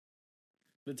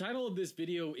The title of this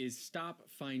video is Stop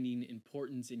Finding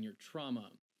Importance in Your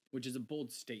Trauma, which is a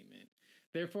bold statement.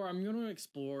 Therefore, I'm going to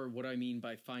explore what I mean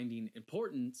by finding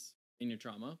importance in your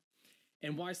trauma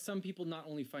and why some people not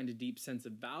only find a deep sense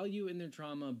of value in their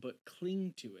trauma, but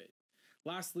cling to it.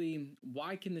 Lastly,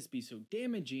 why can this be so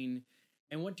damaging,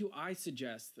 and what do I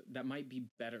suggest that might be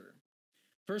better?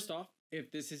 First off,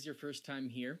 if this is your first time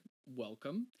here,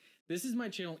 welcome. This is my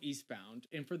channel Eastbound,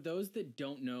 and for those that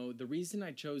don't know, the reason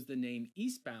I chose the name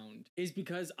Eastbound is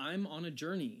because I'm on a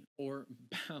journey, or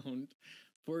bound,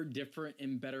 for a different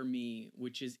and better me,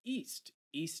 which is East.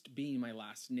 East being my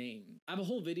last name. I have a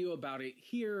whole video about it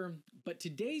here, but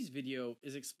today's video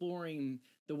is exploring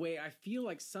the way I feel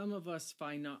like some of us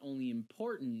find not only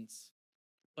importance,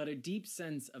 but a deep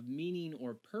sense of meaning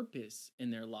or purpose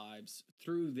in their lives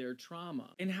through their trauma,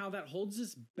 and how that holds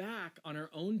us back on our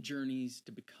own journeys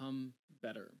to become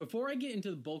better. Before I get into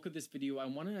the bulk of this video, I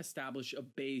want to establish a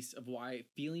base of why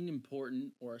feeling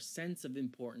important or a sense of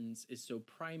importance is so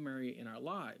primary in our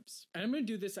lives. And I'm going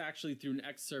to do this actually through an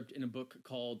excerpt in a book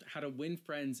called How to Win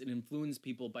Friends and Influence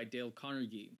People by Dale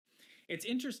Carnegie. It's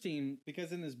interesting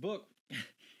because in this book,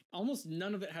 almost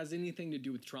none of it has anything to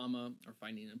do with trauma or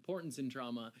finding importance in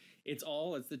trauma. It's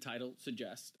all, as the title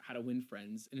suggests, how to win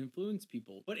friends and influence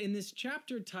people. But in this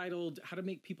chapter titled How to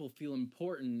Make People Feel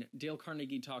Important, Dale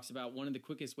Carnegie talks about one of the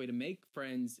quickest way to make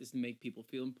friends is to make people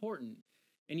feel important.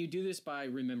 And you do this by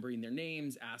remembering their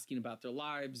names, asking about their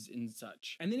lives, and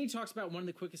such. And then he talks about one of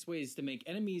the quickest ways to make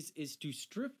enemies is to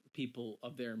strip people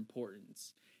of their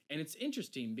importance. And it's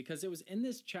interesting because it was in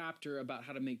this chapter about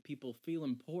how to make people feel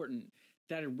important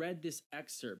that I read this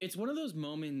excerpt. It's one of those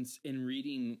moments in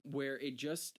reading where it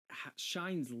just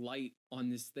shines light on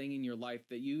this thing in your life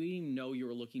that you didn't even know you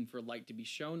were looking for light to be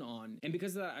shown on. And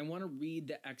because of that, I want to read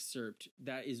the excerpt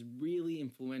that is really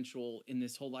influential in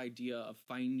this whole idea of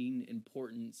finding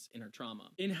importance in our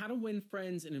trauma. In How to Win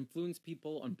Friends and Influence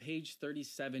People on page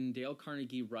 37, Dale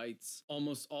Carnegie writes,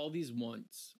 almost all these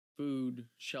wants, food,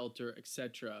 shelter,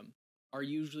 etc., are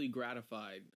usually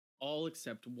gratified, all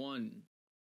except one.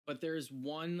 But there is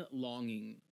one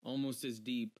longing, almost as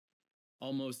deep,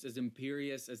 almost as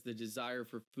imperious as the desire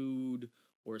for food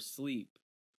or sleep,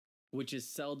 which is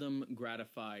seldom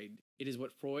gratified. It is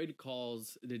what Freud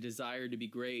calls the desire to be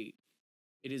great.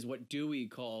 It is what Dewey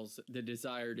calls the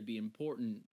desire to be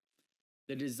important.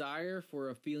 The desire for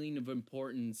a feeling of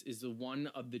importance is the one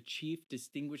of the chief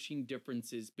distinguishing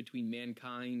differences between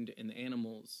mankind and the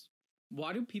animals.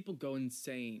 Why do people go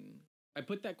insane? I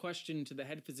put that question to the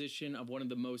head physician of one of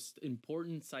the most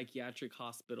important psychiatric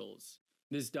hospitals.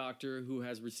 This doctor, who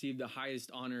has received the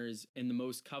highest honors and the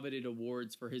most coveted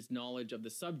awards for his knowledge of the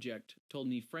subject, told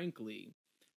me frankly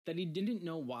that he didn't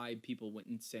know why people went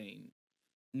insane.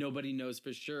 Nobody knows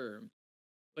for sure.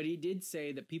 But he did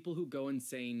say that people who go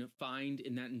insane find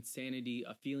in that insanity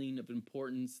a feeling of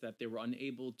importance that they were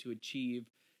unable to achieve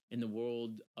in the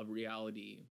world of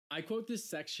reality. I quote this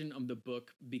section of the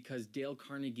book because Dale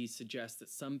Carnegie suggests that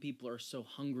some people are so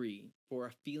hungry for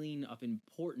a feeling of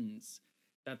importance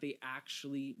that they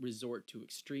actually resort to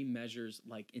extreme measures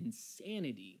like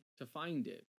insanity to find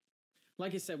it.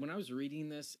 Like I said, when I was reading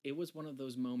this, it was one of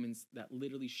those moments that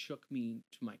literally shook me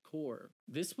to my core.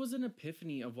 This was an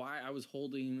epiphany of why I was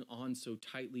holding on so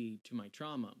tightly to my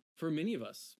trauma. For many of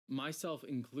us, myself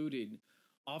included,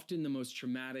 often the most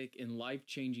traumatic and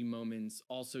life-changing moments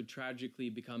also tragically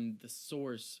become the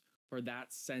source for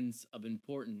that sense of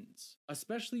importance.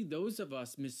 Especially those of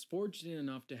us misfortunate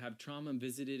enough to have trauma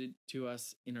visited to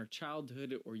us in our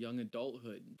childhood or young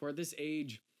adulthood. For at this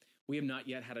age, we have not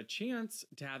yet had a chance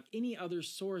to have any other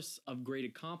source of great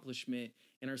accomplishment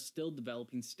in our still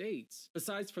developing states.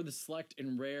 Besides for the select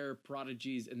and rare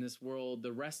prodigies in this world,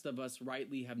 the rest of us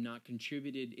rightly have not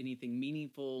contributed anything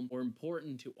meaningful or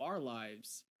important to our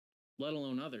lives, let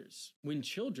alone others. When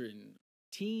children,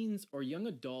 teens, or young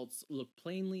adults look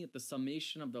plainly at the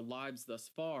summation of their lives thus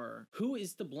far, who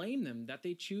is to blame them that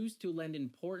they choose to lend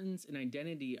importance and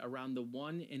identity around the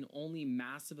one and only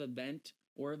massive event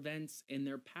or events in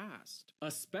their past,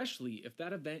 especially if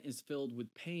that event is filled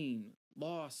with pain,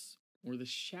 loss, or the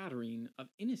shattering of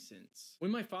innocence?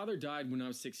 When my father died when I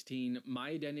was 16, my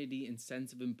identity and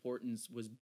sense of importance was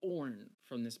born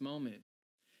from this moment.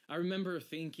 I remember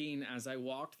thinking as I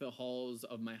walked the halls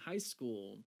of my high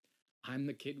school, I'm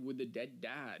the kid with the dead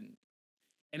dad.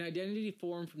 An identity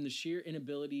formed from the sheer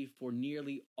inability for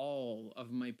nearly all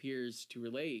of my peers to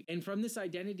relate. And from this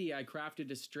identity, I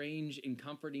crafted a strange and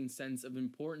comforting sense of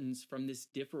importance from this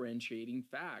differentiating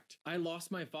fact. I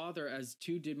lost my father, as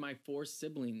too did my 4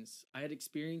 siblings. I had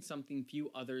experienced something few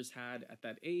others had at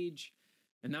that age,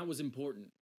 and that was important.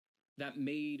 That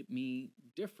made me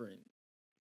different.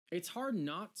 It's hard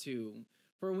not to,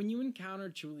 for when you encounter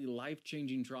truly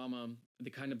life-changing trauma, the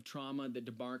kind of trauma that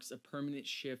demarks a permanent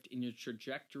shift in your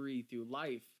trajectory through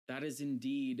life, that is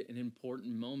indeed an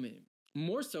important moment.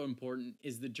 More so important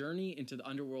is the journey into the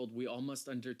underworld we all must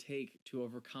undertake to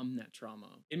overcome that trauma.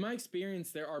 In my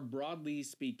experience, there are, broadly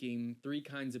speaking, three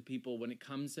kinds of people when it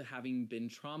comes to having been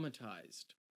traumatized.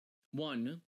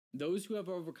 1, those who have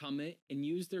overcome it and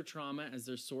use their trauma as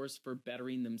their source for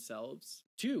bettering themselves.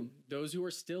 2, those who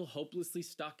are still hopelessly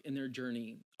stuck in their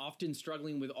journey, often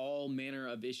struggling with all manner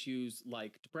of issues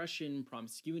like depression,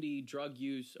 promiscuity, drug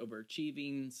use,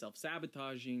 overachieving,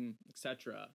 self-sabotaging,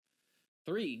 etc.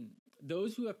 3,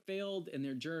 those who have failed in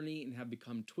their journey and have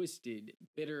become twisted,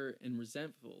 bitter, and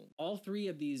resentful. All three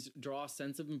of these draw a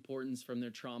sense of importance from their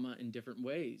trauma in different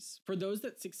ways. For those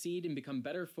that succeed and become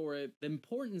better for it, the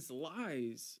importance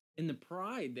lies in the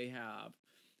pride they have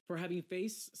for having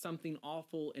faced something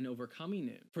awful and overcoming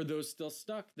it. For those still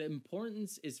stuck, the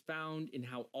importance is found in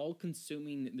how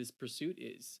all-consuming this pursuit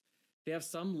is. They have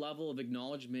some level of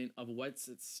acknowledgement of what's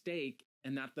at stake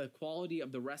and that the quality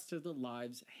of the rest of their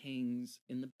lives hangs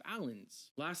in the balance.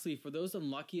 Lastly, for those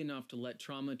unlucky enough to let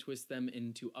trauma twist them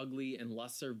into ugly and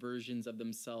lesser versions of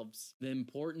themselves, the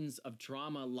importance of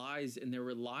trauma lies in their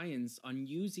reliance on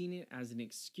using it as an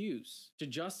excuse to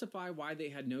justify why they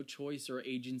had no choice or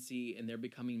agency in their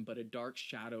becoming but a dark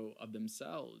shadow of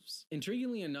themselves.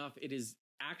 Intriguingly enough, it is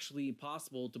actually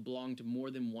possible to belong to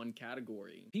more than one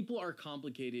category. People are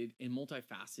complicated and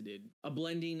multifaceted, a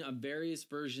blending of various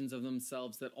versions of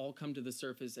themselves that all come to the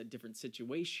surface at different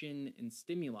situation and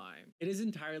stimuli. It is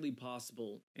entirely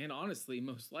possible, and honestly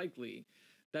most likely,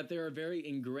 that there are very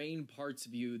ingrained parts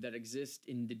of you that exist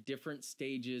in the different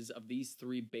stages of these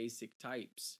three basic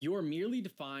types. You are merely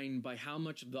defined by how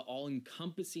much of the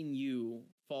all-encompassing you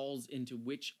falls into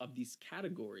which of these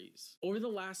categories. Over the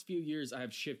last few years, I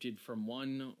have shifted from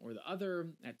one or the other,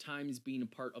 at times being a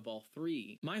part of all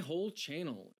three. My whole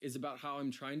channel is about how I'm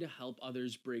trying to help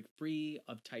others break free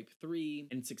of type 3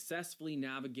 and successfully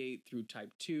navigate through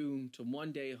type 2 to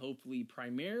one day hopefully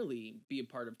primarily be a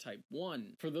part of type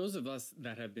 1. For those of us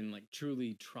that have been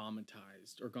truly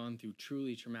traumatized or gone through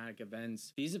truly traumatic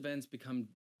events, these events become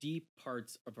deep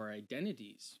parts of our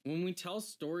identities. When we tell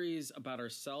stories about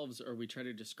ourselves or we try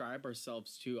to describe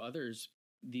ourselves to others,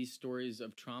 these stories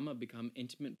of trauma become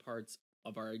intimate parts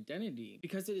of our identity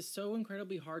because it is so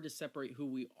incredibly hard to separate who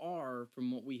we are from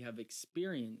what we have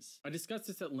experienced. I discussed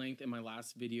this at length in my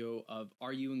last video of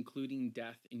Are You Including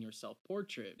Death in Your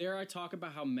Self-Portrait? There I talk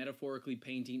about how metaphorically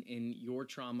painting in your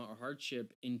trauma or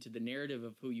hardship into the narrative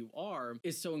of who you are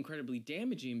is so incredibly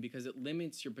damaging because it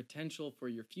limits your potential for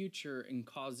your future and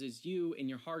causes you and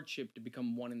your hardship to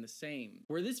become one and the same.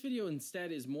 Where this video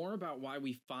instead is more about why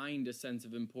we find a sense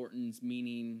of importance,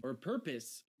 meaning, or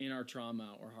purpose in our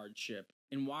trauma or hardship,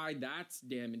 and why that's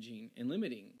damaging and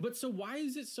limiting. But so why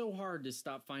is it so hard to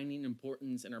stop finding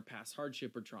importance in our past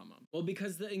hardship or trauma? Well,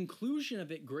 because the inclusion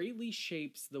of it greatly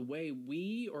shapes the way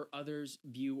we or others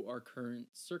view our current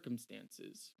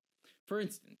circumstances. For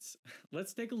instance,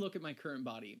 let's take a look at my current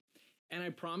body. And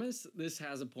I promise this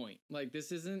has a point.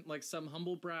 This isn't some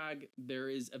humble brag. There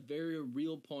is a very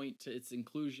real point to its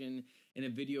inclusion in a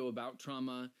video about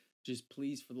trauma. Just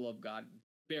please, for the love of God,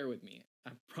 bear with me.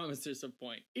 I promise there's a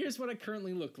point. Here's what I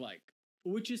currently look like,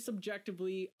 which is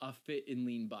subjectively a fit and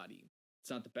lean body. It's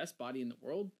not the best body in the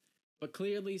world, but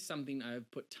clearly something I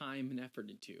have put time and effort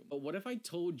into. But what if I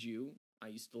told you I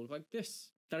used to look like this?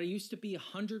 That I used to be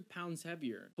 100 pounds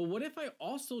heavier. But what if I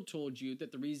also told you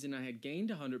that the reason I had gained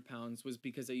 100 pounds was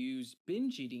because I used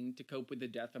binge eating to cope with the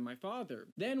death of my father?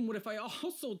 Then what if I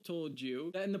also told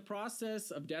you that in the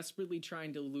process of desperately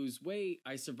trying to lose weight,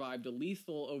 I survived a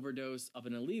lethal overdose of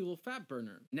an illegal fat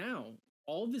burner? Now,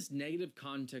 all this negative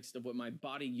context of what my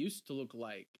body used to look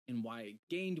like and why I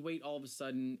gained weight all of a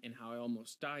sudden and how I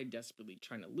almost died desperately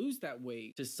trying to lose that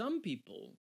weight, to some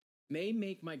people, may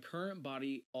make my current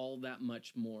body all that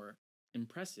much more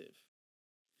impressive.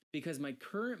 Because my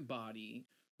current body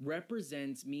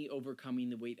represents me overcoming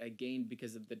the weight I gained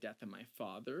because of the death of my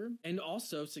father, and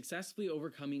also successfully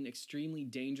overcoming extremely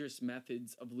dangerous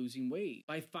methods of losing weight.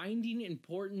 By finding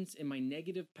importance in my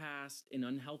negative past and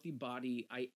unhealthy body,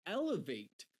 I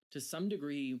elevate to some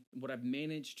degree what I've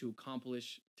managed to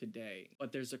accomplish today.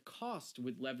 But there's a cost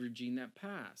with leveraging that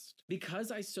past. Because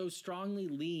I so strongly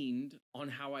leaned on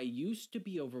how I used to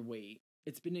be overweight,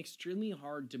 it's been extremely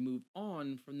hard to move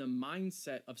on from the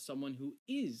mindset of someone who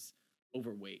is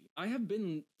overweight. I have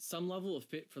been some level of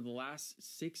fit for the last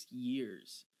 6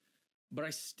 years, but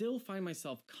I still find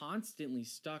myself constantly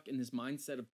stuck in this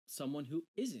mindset of someone who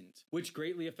isn't, which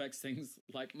greatly affects things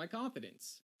like my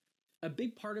confidence. A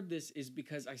big part of this is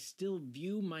because I still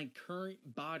view my current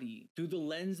body through the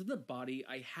lens of the body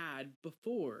I had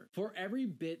before. For every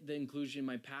bit the inclusion in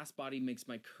my past body makes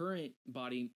my current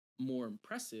body more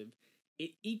impressive,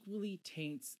 it equally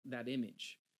taints that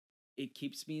image. It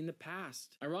keeps me in the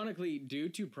past. Ironically, due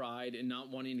to pride and not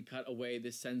wanting to cut away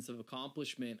this sense of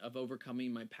accomplishment of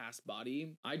overcoming my past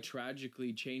body, I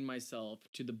tragically chained myself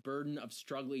to the burden of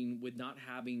struggling with not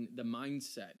having the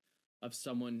mindset of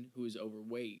someone who is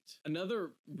overweight.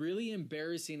 Another really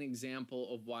embarrassing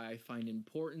example of why I find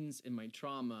importance in my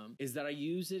trauma is that I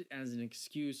use it as an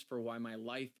excuse for why my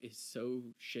life is so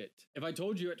shit. If I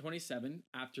told you at 27,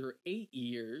 after 8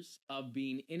 years of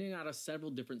being in and out of several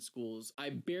different schools,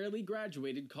 I barely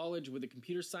graduated college with a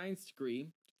computer science degree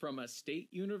from a state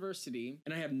university,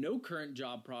 and I have no current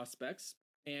job prospects,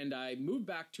 and I moved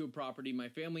back to a property my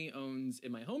family owns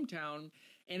in my hometown,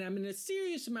 and I'm in a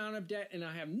serious amount of debt, and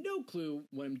I have no clue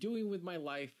what I'm doing with my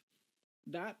life,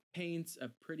 that paints a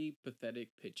pretty pathetic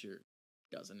picture,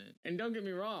 doesn't it? And don't get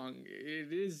me wrong,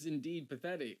 it is indeed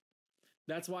pathetic.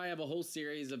 That's why I have a whole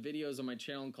series of videos on my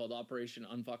channel called Operation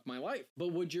Unfuck My Life.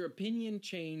 But would your opinion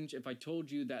change if I told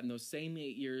you that in those same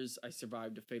 8 years, I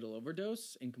survived a fatal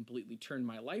overdose and completely turned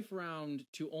my life around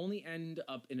to only end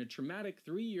up in a traumatic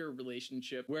 3-year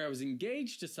relationship where I was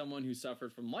engaged to someone who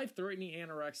suffered from life-threatening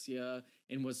anorexia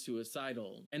and was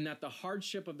suicidal, and that the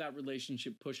hardship of that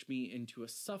relationship pushed me into a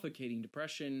suffocating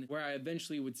depression where I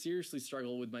eventually would seriously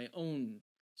struggle with my own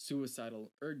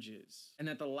suicidal urges, and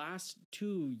that the last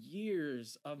 2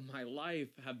 years of my life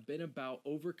have been about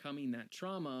overcoming that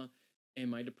trauma and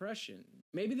my depression?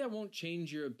 Maybe that won't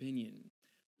change your opinion,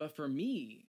 but for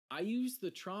me, I use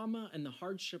the trauma and the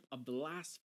hardship of the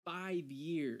last 5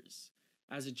 years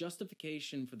as a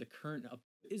justification for the current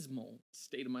abysmal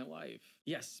state of my life.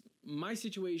 Yes, my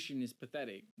situation is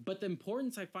pathetic, but the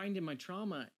importance I find in my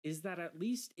trauma is that at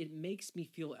least it makes me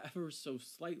feel ever so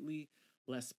slightly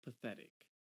less pathetic.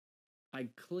 I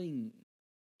cling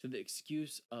to the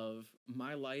excuse of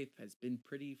my life has been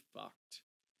pretty fucked.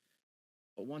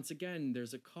 But once again,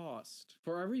 there's a cost.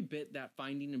 For every bit that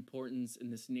finding importance in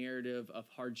this narrative of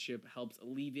hardship helps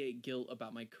alleviate guilt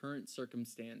about my current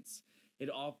circumstance, it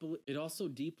also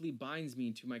deeply binds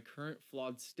me to my current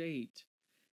flawed state.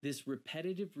 This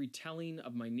repetitive retelling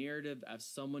of my narrative as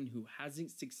someone who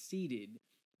hasn't succeeded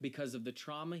because of the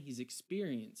trauma he's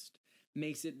experienced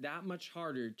makes it that much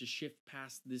harder to shift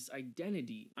past this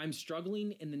identity. I'm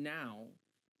struggling in the now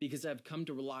because I've come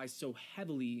to rely so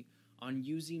heavily on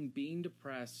using being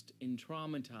depressed and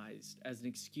traumatized as an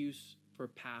excuse for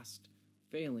past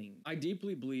failing. I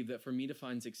deeply believe that for me to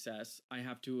find success, I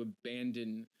have to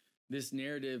abandon this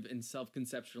narrative and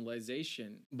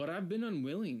self-conceptualization, but I've been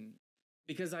unwilling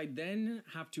because I then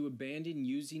have to abandon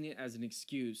using it as an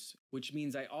excuse, which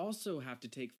means I also have to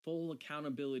take full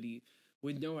accountability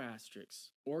with no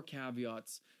asterisks or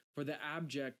caveats for the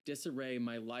abject disarray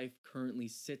my life currently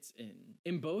sits in.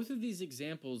 In both of these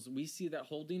examples, we see that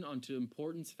holding onto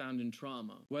importance found in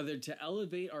trauma, whether to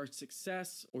elevate our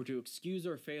success or to excuse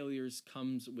our failures,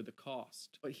 comes with a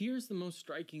cost. But here's the most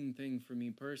striking thing for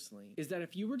me personally, is that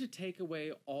if you were to take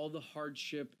away all the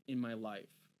hardship in my life,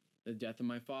 the death of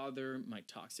my father, my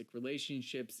toxic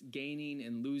relationships, gaining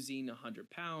and losing 100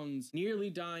 pounds,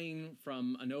 nearly dying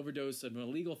from an overdose of an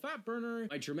illegal fat burner,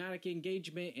 my traumatic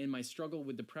engagement, and my struggle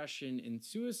with depression and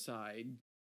suicide,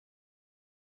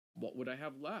 what would I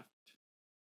have left?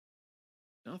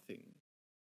 Nothing.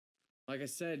 Like I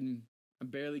said, I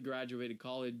barely graduated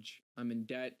college. I'm in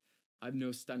debt. I have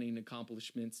no stunning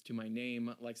accomplishments to my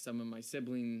name like some of my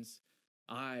siblings.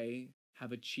 I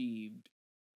have achieved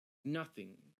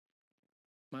nothing.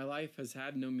 My life has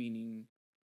had no meaning,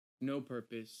 no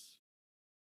purpose,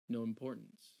 no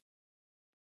importance.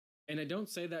 And I don't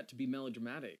say that to be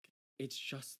melodramatic. It's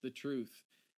just the truth.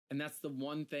 And that's the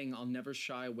one thing I'll never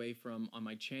shy away from on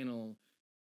my channel,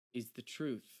 is the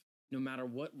truth. No matter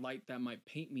what light that might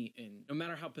paint me in, no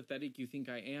matter how pathetic you think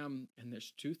I am, and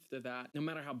there's truth to that, no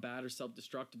matter how bad or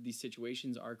self-destructive these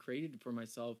situations are created for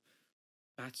myself,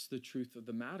 that's the truth of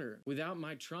the matter. Without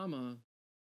my trauma,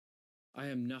 I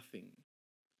am nothing.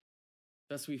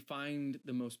 Thus, we find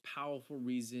the most powerful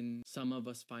reason some of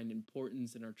us find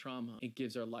importance in our trauma. It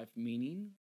gives our life meaning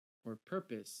or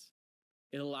purpose.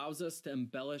 It allows us to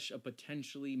embellish a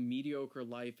potentially mediocre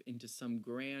life into some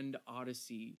grand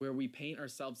odyssey where we paint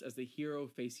ourselves as the hero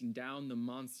facing down the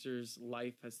monsters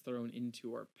life has thrown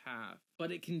into our path.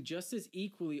 but it can just as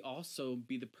equally also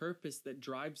be the purpose that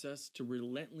drives us to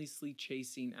relentlessly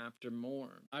chasing after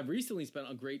more. I've recently spent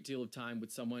a great deal of time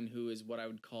with someone who is what I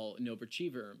would call an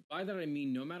overachiever. By that I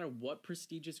mean no matter what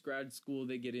prestigious grad school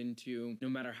they get into, no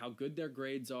matter how good their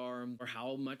grades are, or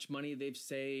how much money they've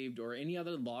saved, or any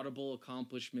other laudable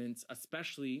accomplishments,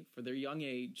 especially for their young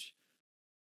age,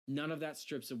 none of that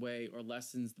strips away or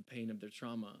lessens the pain of their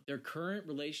trauma. Their current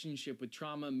relationship with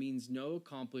trauma means no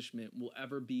accomplishment will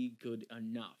ever be good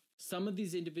enough. Some of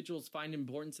these individuals find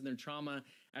importance in their trauma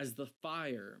as the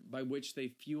fire by which they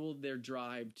fuel their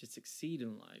drive to succeed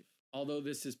in life. Although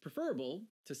this is preferable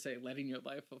to, say, letting your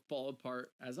life fall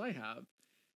apart as I have,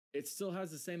 it still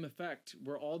has the same effect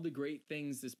where all the great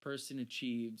things this person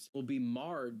achieves will be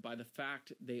marred by the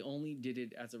fact they only did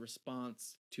it as a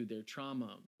response to their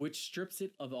trauma, which strips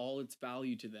it of all its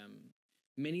value to them.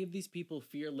 Many of these people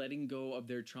fear letting go of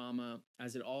their trauma,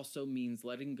 as it also means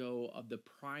letting go of the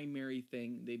primary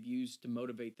thing they've used to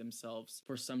motivate themselves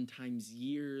for sometimes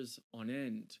years on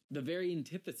end. The very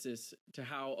antithesis to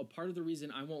how a part of the reason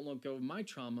I won't let go of my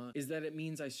trauma is that it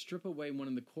means I strip away one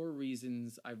of the core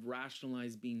reasons I've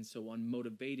rationalized being so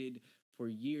unmotivated for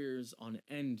years on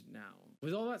end now.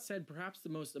 With all that said, perhaps the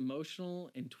most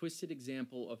emotional and twisted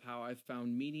example of how I've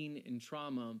found meaning in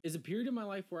trauma is a period in my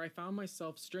life where I found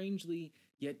myself strangely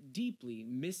yet deeply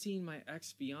missing my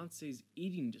ex-fiance's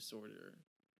eating disorder,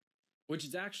 which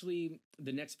is actually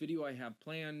the next video I have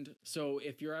planned. So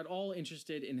if you're at all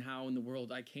interested in how in the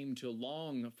world I came to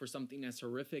long for something as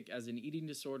horrific as an eating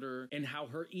disorder and how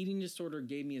her eating disorder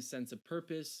gave me a sense of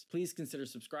purpose, please consider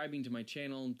subscribing to my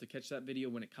channel to catch that video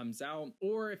when it comes out.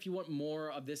 Or if you want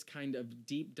more of this kind of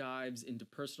deep dives into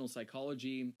personal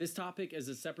psychology, this topic is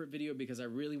a separate video because I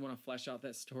really want to flesh out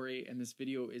that story, and this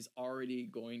video is already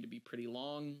going to be pretty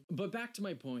long. But back to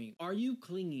my point, are you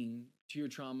clinging to your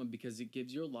trauma because it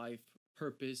gives your life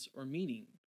purpose or meaning?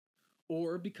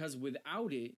 Or because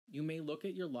without it, you may look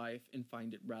at your life and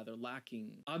find it rather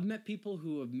lacking? I've met people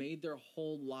who have made their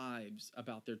whole lives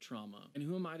about their trauma, and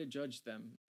who am I to judge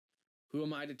them? Who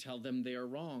am I to tell them they are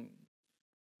wrong?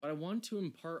 But I want to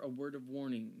impart a word of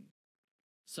warning.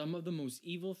 Some of the most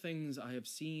evil things I have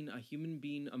seen a human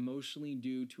being emotionally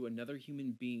do to another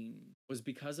human being was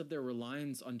because of their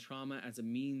reliance on trauma as a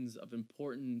means of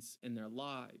importance in their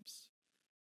lives.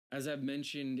 As I've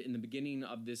mentioned in the beginning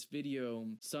of this video,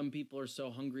 some people are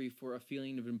so hungry for a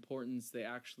feeling of importance they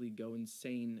actually go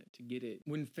insane to get it.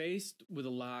 When faced with a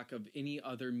lack of any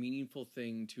other meaningful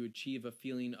thing to achieve a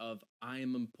feeling of I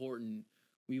am important,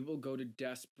 we will go to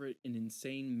desperate and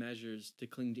insane measures to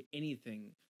cling to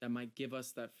anything that might give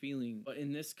us that feeling. But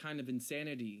in this kind of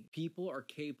insanity, people are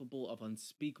capable of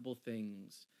unspeakable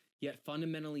things, yet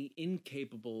fundamentally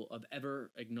incapable of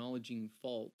ever acknowledging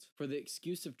fault. For the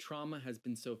excuse of trauma has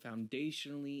been so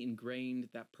foundationally ingrained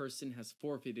that person has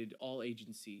forfeited all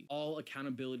agency, all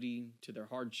accountability to their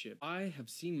hardship. I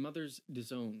have seen mothers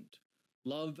disowned,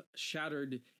 love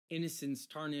shattered, innocence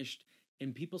tarnished,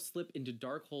 and people slip into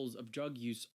dark holes of drug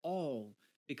use, all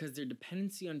because their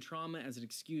dependency on trauma as an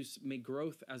excuse made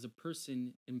growth as a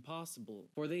person impossible.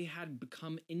 For they had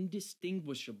become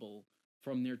indistinguishable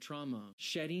from their trauma,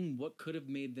 shedding what could have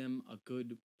made them a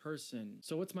good person.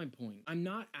 So what's my point? I'm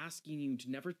not asking you to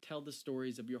never tell the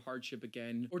stories of your hardship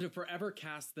again or to forever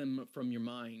cast them from your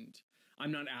mind.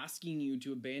 I'm not asking you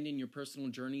to abandon your personal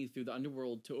journey through the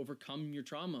underworld to overcome your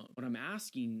trauma. What I'm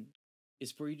asking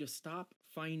is for you to stop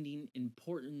finding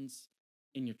importance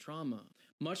in your trauma,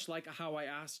 much like how I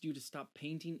asked you to stop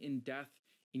painting in death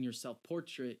in your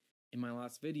self-portrait in my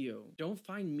last video. Don't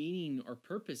find meaning or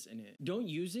purpose in it. Don't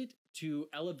use it to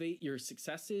elevate your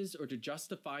successes or to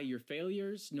justify your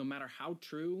failures, no matter how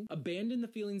true. Abandon the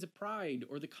feelings of pride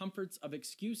or the comforts of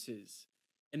excuses.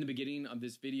 In the beginning of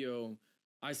this video,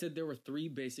 I said there were 3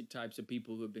 basic types of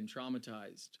people who have been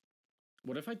traumatized.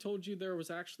 What if I told you there was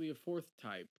actually a 4th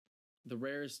type, the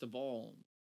rarest of all?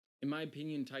 In my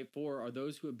opinion, type 4 are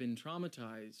those who have been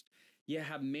traumatized, yet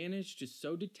have managed to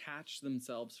so detach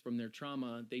themselves from their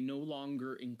trauma, they no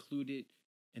longer include it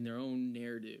in their own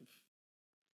narrative.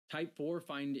 Type 4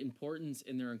 find importance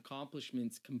in their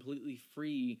accomplishments completely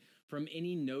free from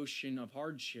any notion of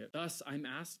hardship. Thus, I'm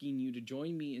asking you to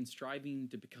join me in striving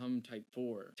to become Type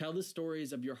 4. Tell the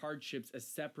stories of your hardships as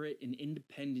separate and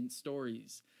independent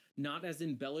stories, not as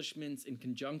embellishments in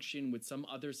conjunction with some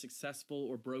other successful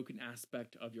or broken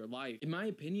aspect of your life. In my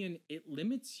opinion, it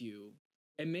limits you.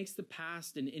 It makes the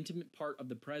past an intimate part of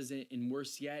the present, and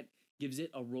worse yet, gives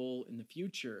it a role in the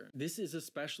future. This is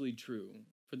especially true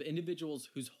for the individuals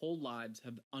whose whole lives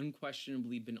have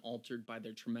unquestionably been altered by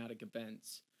their traumatic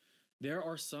events. There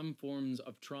are some forms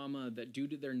of trauma that, due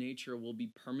to their nature, will be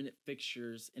permanent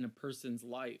fixtures in a person's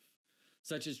life.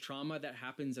 such as trauma that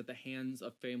happens at the hands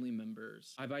of family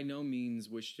members. I by no means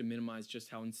wish to minimize just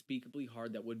how unspeakably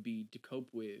hard that would be to cope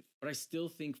with, but I still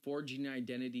think forging an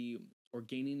identity or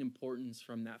gaining importance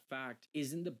from that fact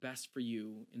isn't the best for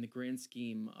you in the grand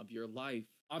scheme of your life.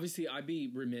 Obviously, I'd be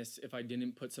remiss if I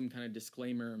didn't put some kind of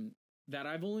disclaimer that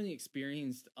I've only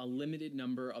experienced a limited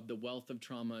number of the wealth of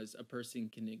traumas a person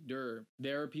can endure.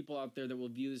 There are people out there that will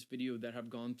view this video that have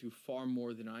gone through far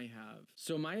more than I have.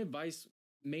 So my advice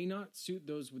may not suit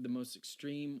those with the most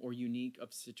extreme or unique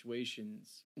of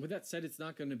situations. With that said, it's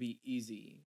not going to be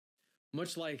easy.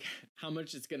 Much like how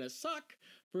much it's going to suck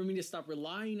for me to stop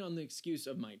relying on the excuse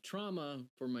of my trauma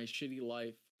for my shitty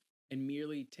life and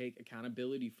merely take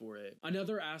accountability for it.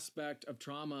 Another aspect of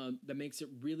trauma that makes it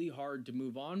really hard to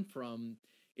move on from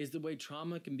is the way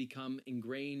trauma can become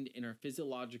ingrained in our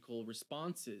physiological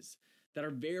responses that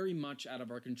are very much out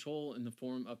of our control in the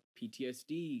form of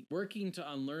PTSD. Working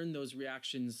to unlearn those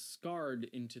reactions scarred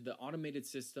into the automated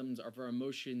systems of our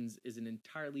emotions is an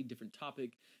entirely different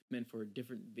topic meant for a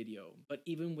different video. But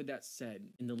even with that said,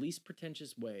 in the least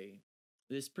pretentious way,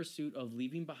 this pursuit of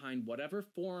leaving behind whatever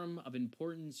form of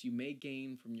importance you may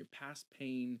gain from your past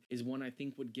pain is one I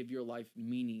think would give your life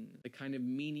meaning, the kind of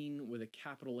meaning with a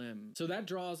capital M. So that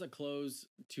draws a close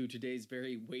to today's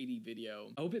very weighty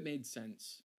video. I hope it made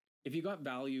sense. If you got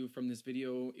value from this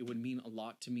video, it would mean a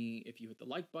lot to me if you hit the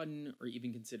like button or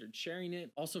even considered sharing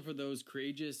it. Also, for those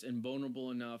courageous and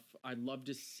vulnerable enough, I'd love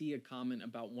to see a comment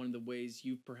about one of the ways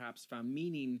you've perhaps found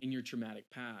meaning in your traumatic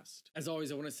past. As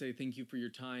always, I want to say thank you for your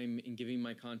time in giving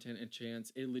my content a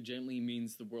chance. It legitimately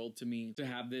means the world to me to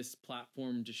have this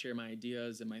platform to share my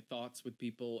ideas and my thoughts with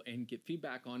people and get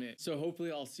feedback on it. So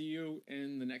hopefully I'll see you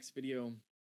in the next video.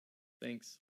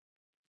 Thanks.